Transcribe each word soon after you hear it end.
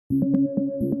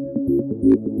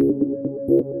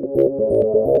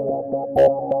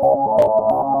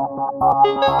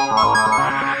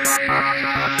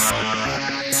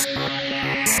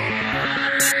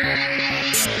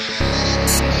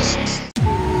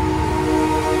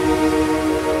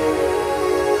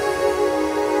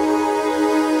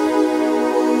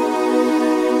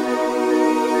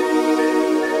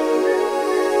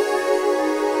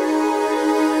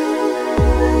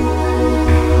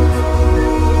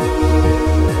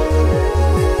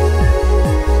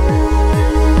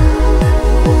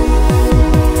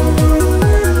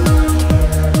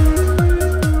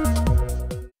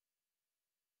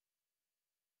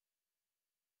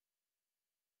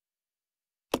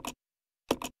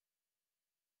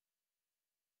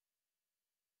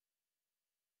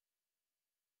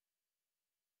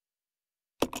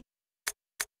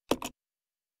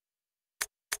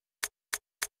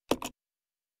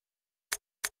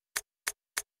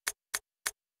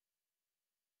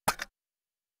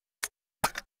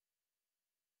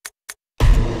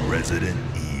Resident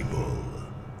Evil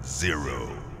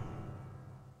 0.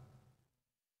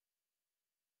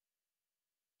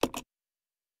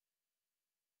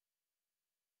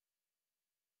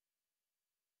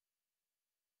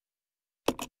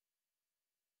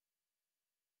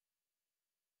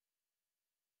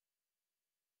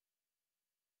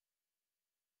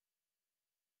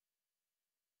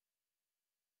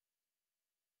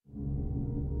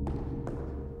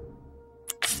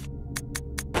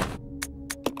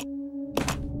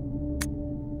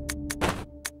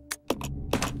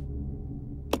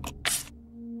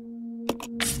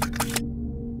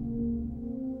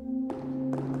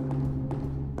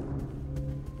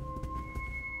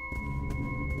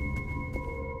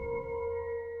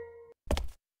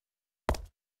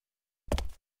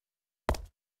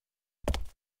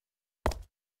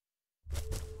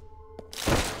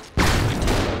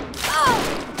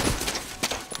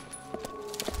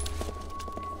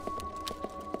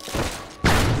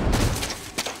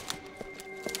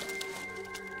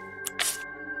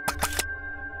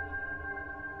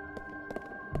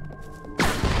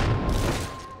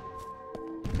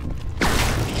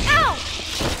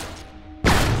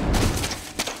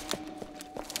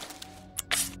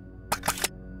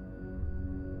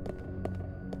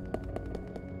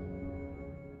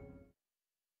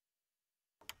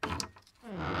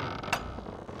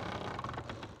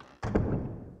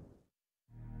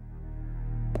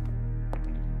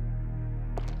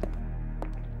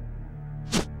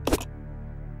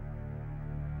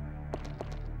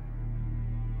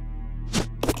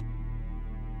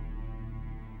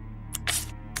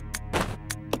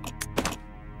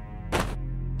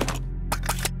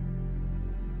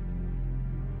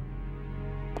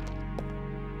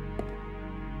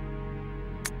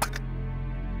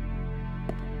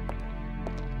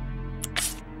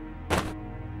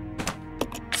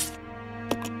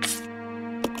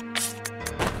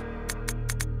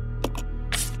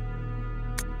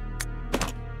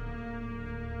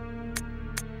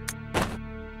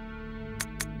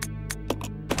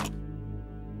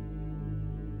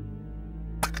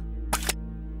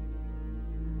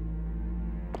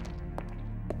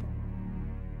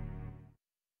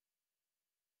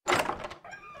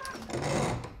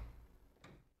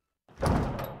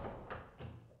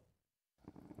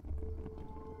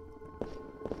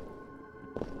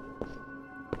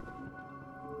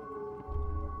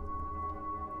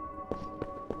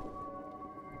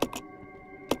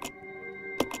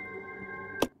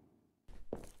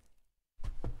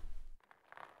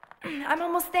 I'm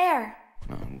almost there.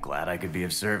 I'm glad I could be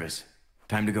of service.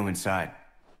 Time to go inside.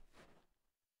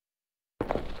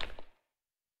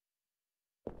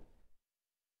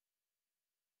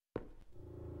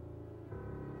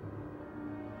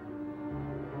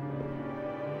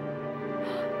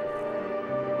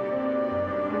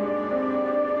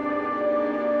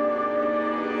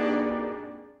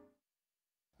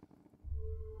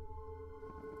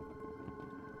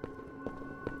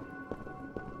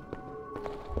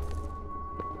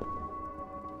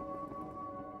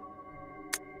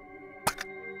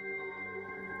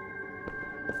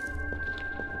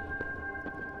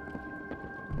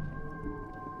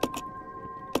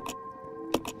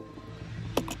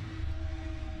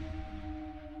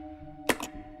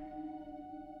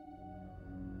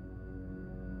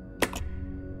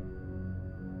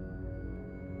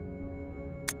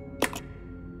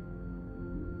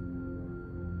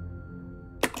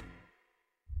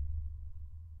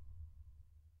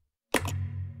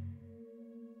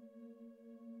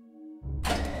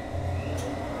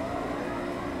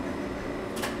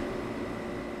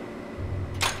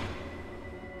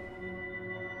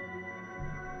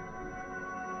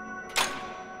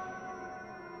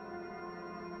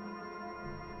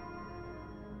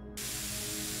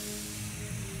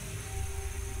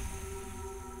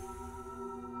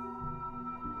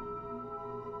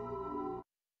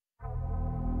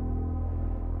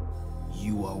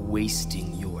 You are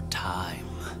wasting your time.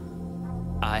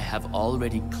 I have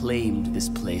already claimed this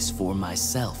place for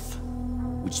myself,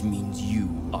 which means you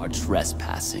are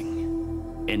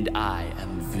trespassing. And I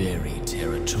am very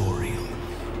territorial.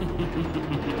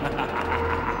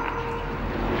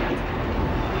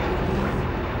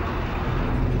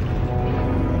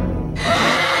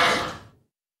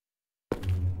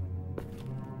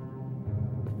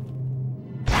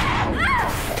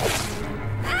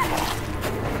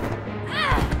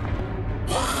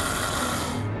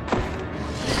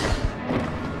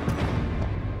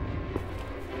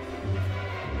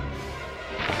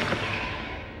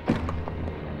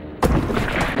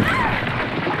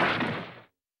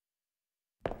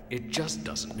 It just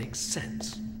doesn't make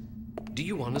sense. Do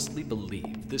you honestly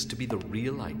believe this to be the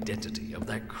real identity of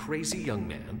that crazy young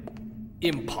man?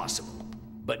 Impossible.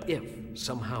 But if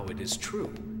somehow it is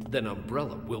true, then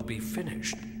Umbrella will be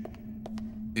finished.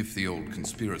 If the old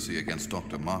conspiracy against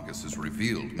Dr. Marcus is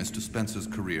revealed, Mr. Spencer's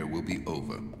career will be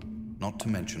over. Not to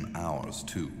mention ours,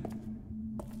 too.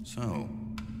 So,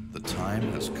 the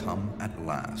time has come at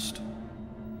last.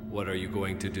 What are you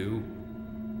going to do?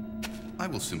 I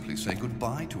will simply say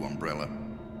goodbye to Umbrella.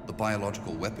 The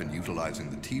biological weapon utilizing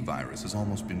the T-virus has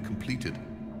almost been completed.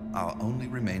 Our only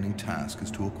remaining task is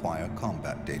to acquire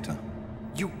combat data.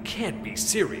 You can't be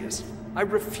serious. I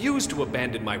refuse to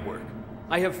abandon my work.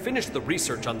 I have finished the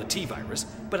research on the T-virus,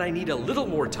 but I need a little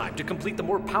more time to complete the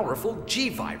more powerful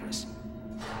G-virus.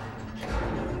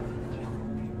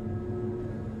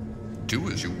 Do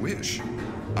as you wish.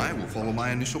 I will follow my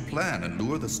initial plan and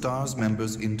lure the STARS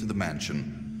members into the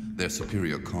mansion. Their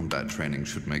superior combat training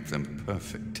should make them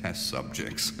perfect test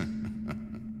subjects.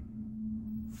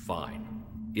 Fine.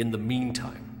 In the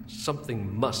meantime,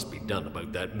 something must be done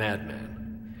about that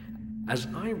madman. As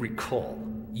I recall,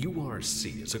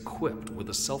 URC is equipped with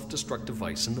a self-destruct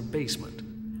device in the basement.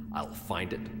 I'll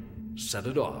find it, set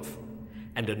it off,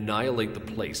 and annihilate the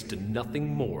place to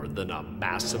nothing more than a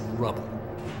mass of rubble.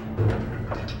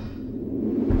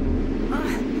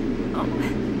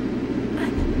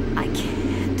 I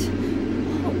can't.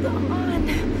 Hold on.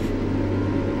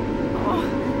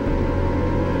 Oh.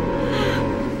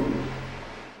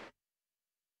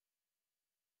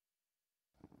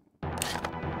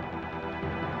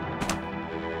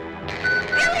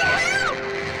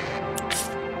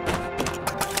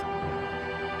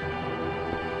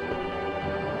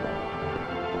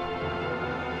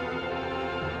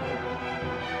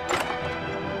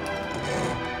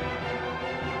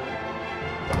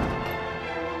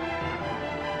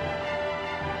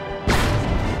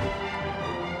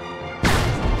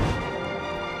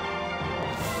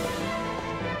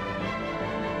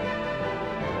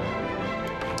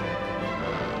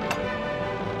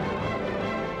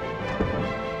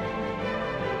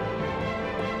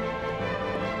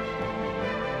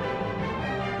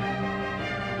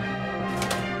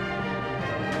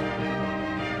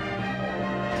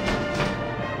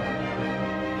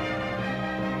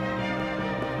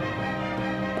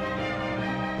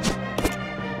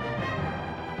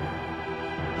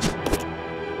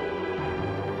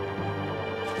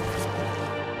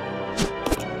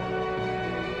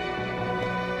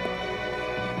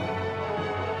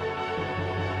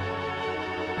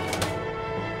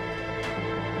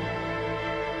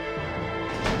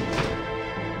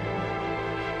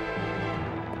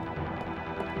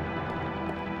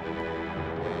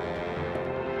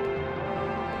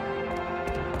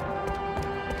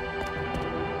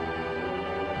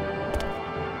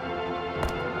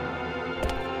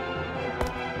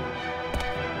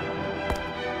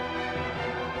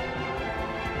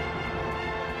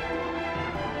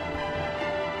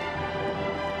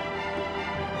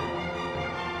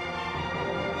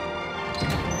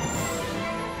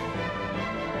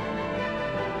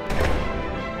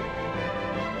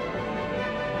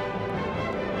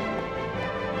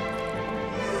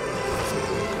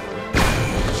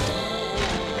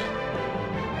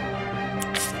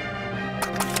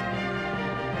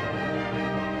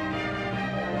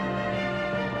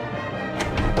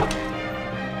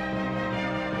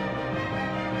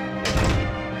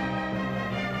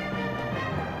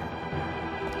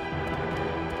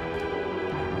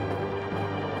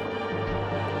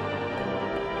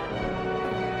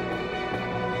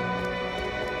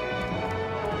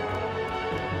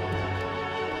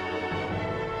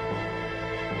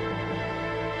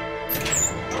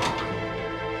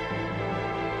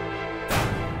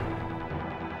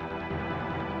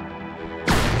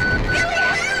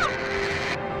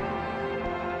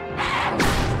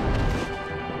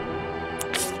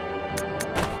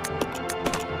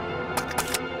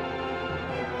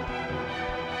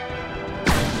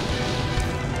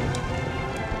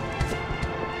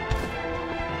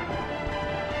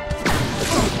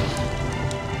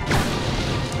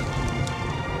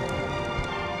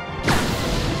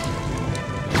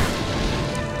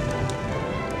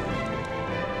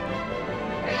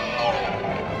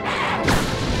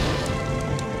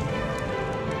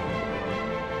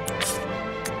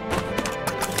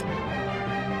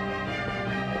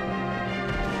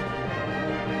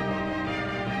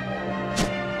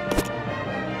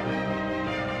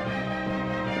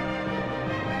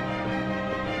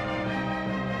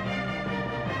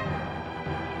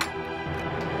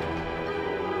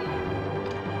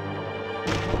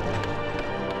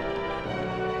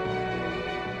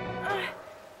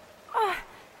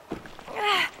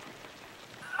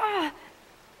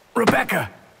 Rebecca!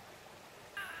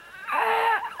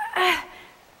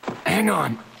 Hang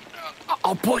on.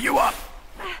 I'll pull you up.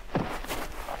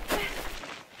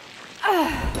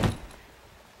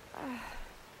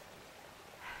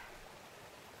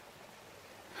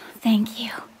 Thank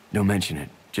you. Don't mention it.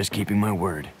 Just keeping my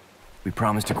word. We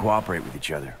promised to cooperate with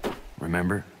each other.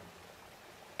 Remember?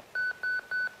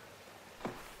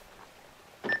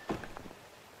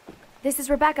 This is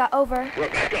Rebecca, over.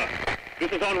 Rebecca,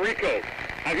 this is Enrico.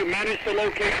 Have you managed to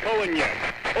locate Cohen yet?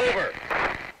 Over.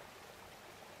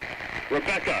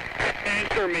 Rebecca,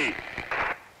 answer me.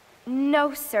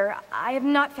 No, sir. I have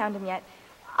not found him yet.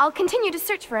 I'll continue to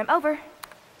search for him, over.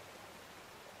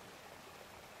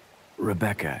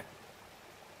 Rebecca.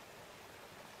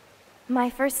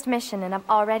 My first mission, and I've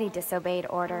already disobeyed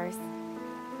orders.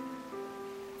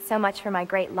 So much for my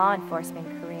great law enforcement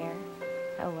career.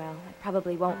 Oh well, I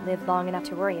probably won't live long enough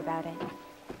to worry about it.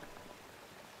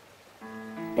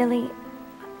 Billy,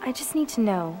 I just need to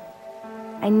know.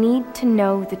 I need to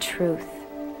know the truth.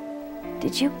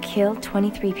 Did you kill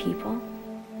 23 people?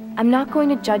 I'm not going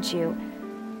to judge you.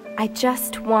 I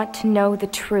just want to know the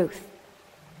truth.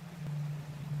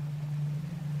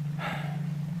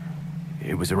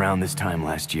 It was around this time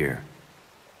last year.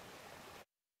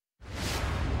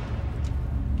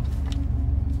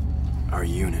 Our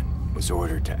unit was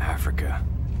ordered to Africa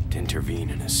to intervene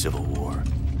in a civil war.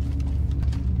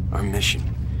 Our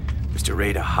mission was to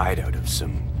raid a hideout of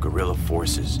some guerrilla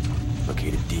forces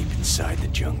located deep inside the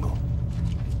jungle.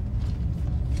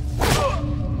 But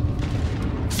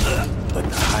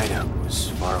the hideout was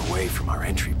far away from our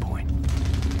entry point.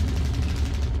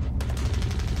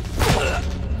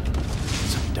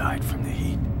 Some died from the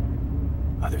heat.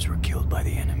 Others were killed by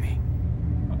the enemy.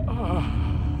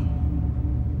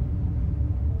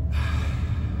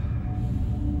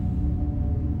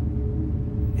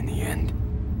 In the end,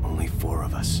 only 4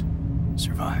 of us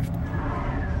survived.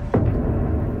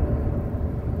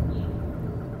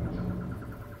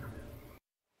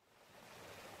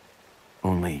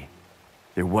 Only,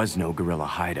 there was no guerrilla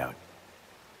hideout.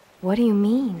 What do you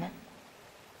mean?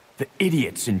 The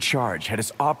idiots in charge had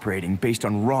us operating based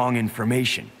on wrong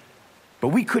information. But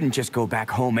we couldn't just go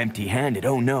back home empty-handed,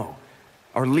 oh no.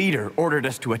 Our leader ordered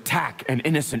us to attack an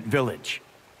innocent village.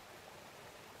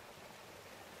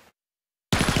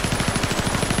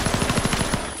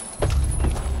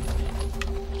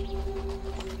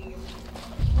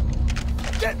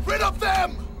 Get rid of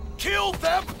them! Kill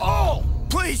them all!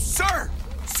 Please, sir!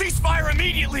 Ceasefire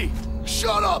immediately!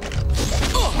 Shut up!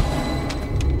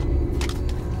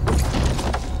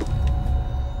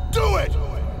 Do it!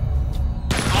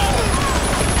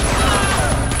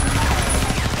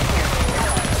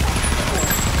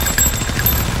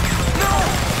 No!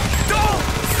 Don't!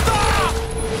 Stop!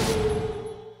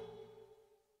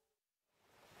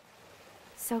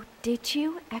 So did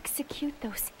you execute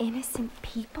those innocent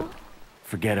people?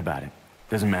 Forget about it.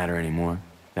 Doesn't matter anymore.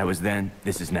 That was then,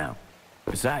 this is now.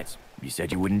 Besides, you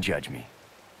said you wouldn't judge me.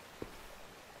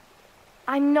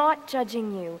 I'm not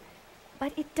judging you,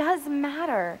 but it does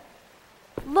matter.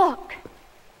 Look,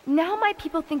 now my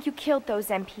people think you killed those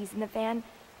MPs in the van,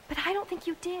 but I don't think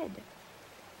you did.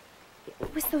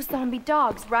 It was those zombie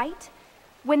dogs, right?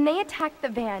 When they attacked the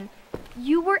van,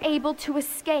 you were able to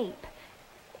escape.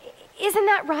 Isn't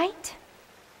that right?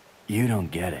 You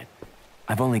don't get it.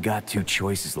 I've only got 2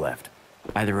 choices left.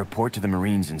 Either report to the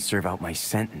Marines and serve out my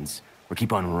sentence, or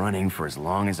keep on running for as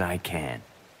long as I can.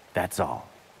 That's all.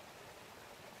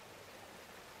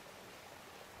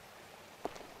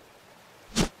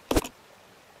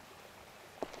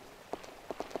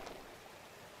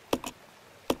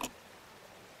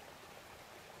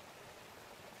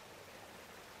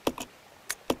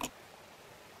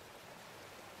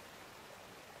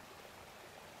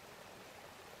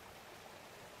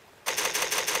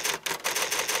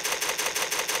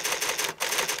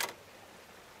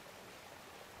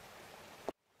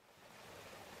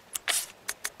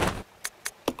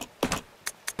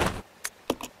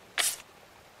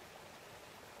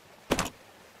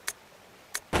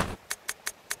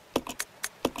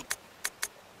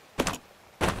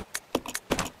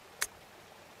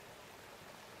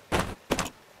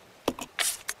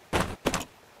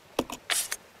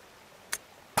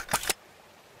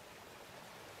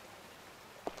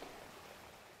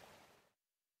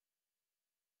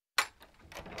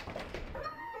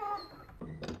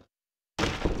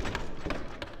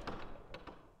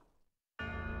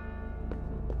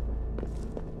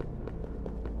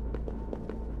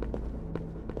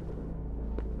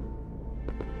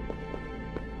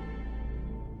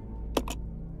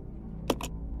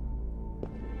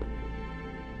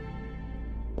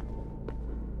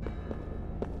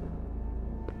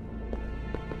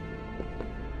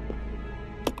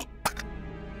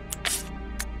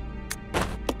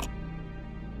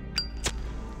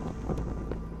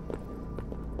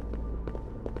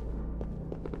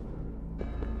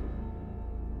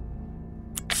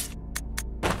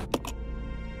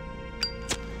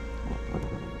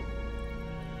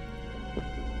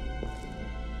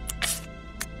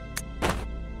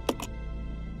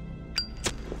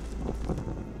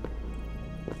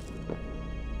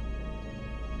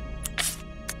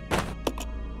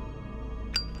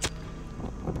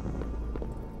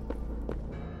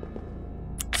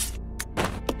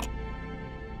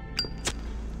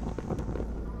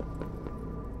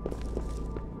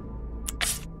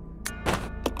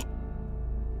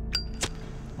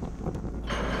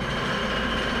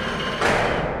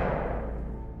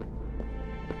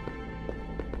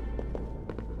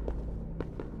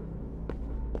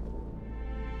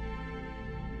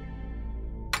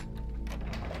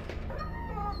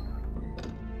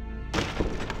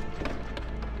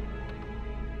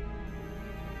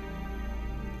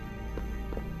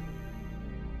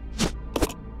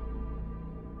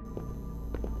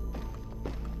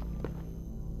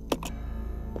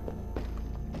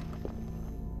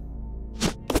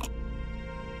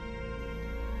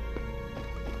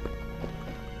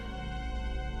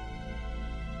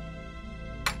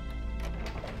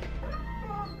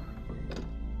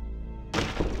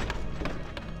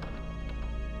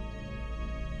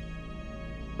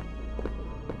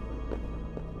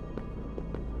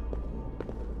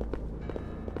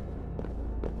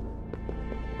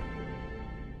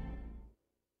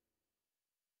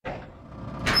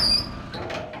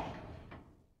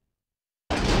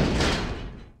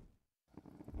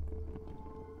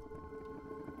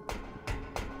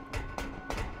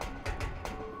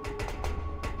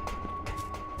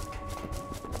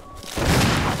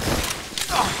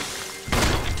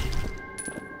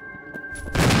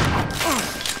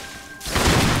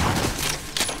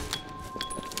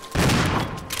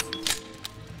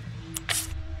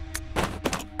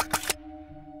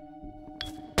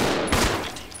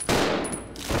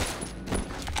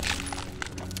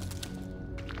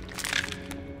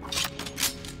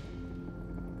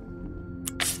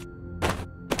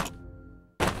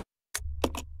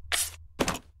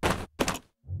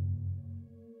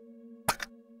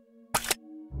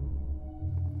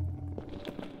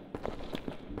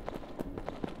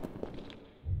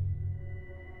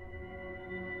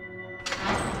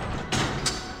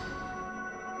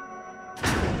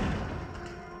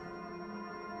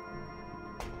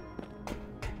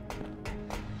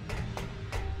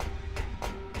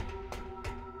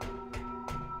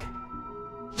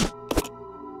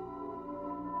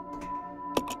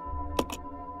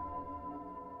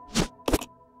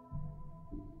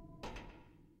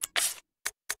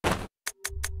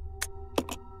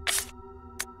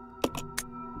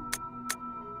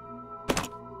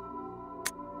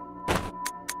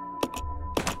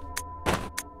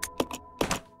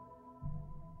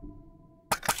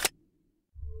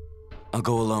 I'll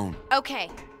go alone. Okay.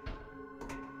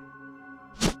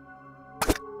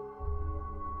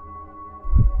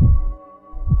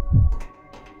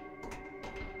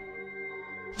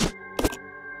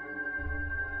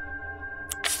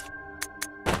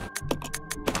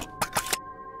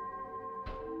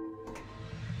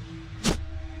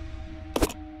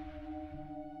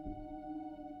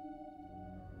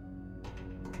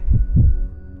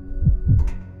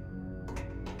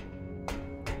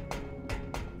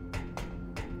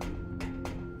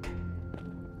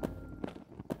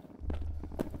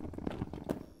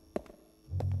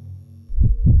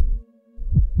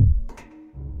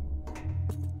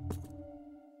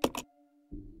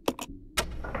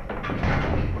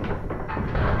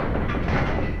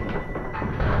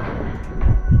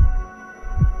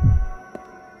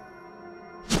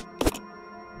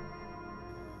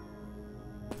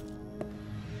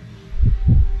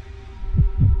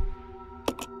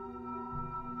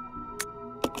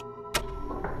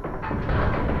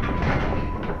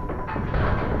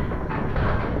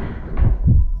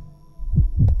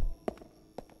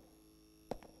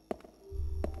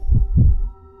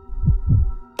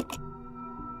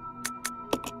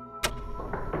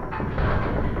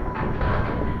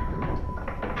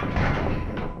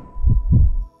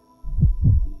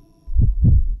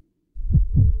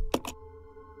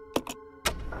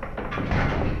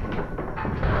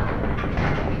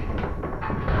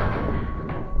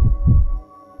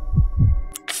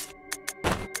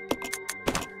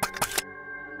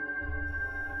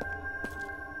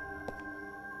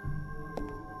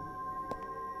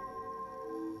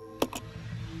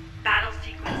 Battle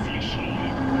sequence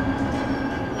initiated.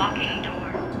 Locking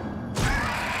door.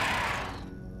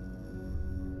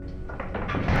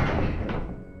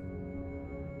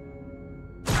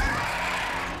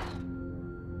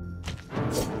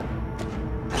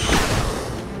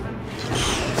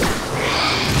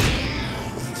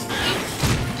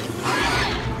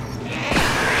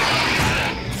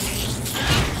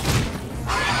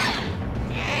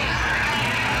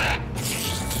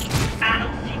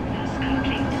 Battle sequence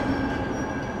complete.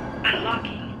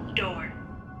 Unlocking door.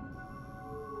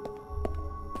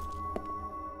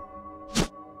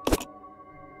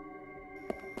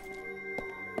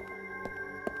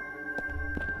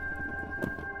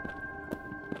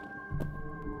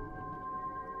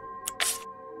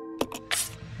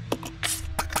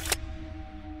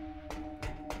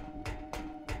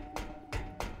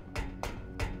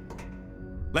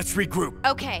 Let's regroup.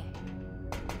 Okay.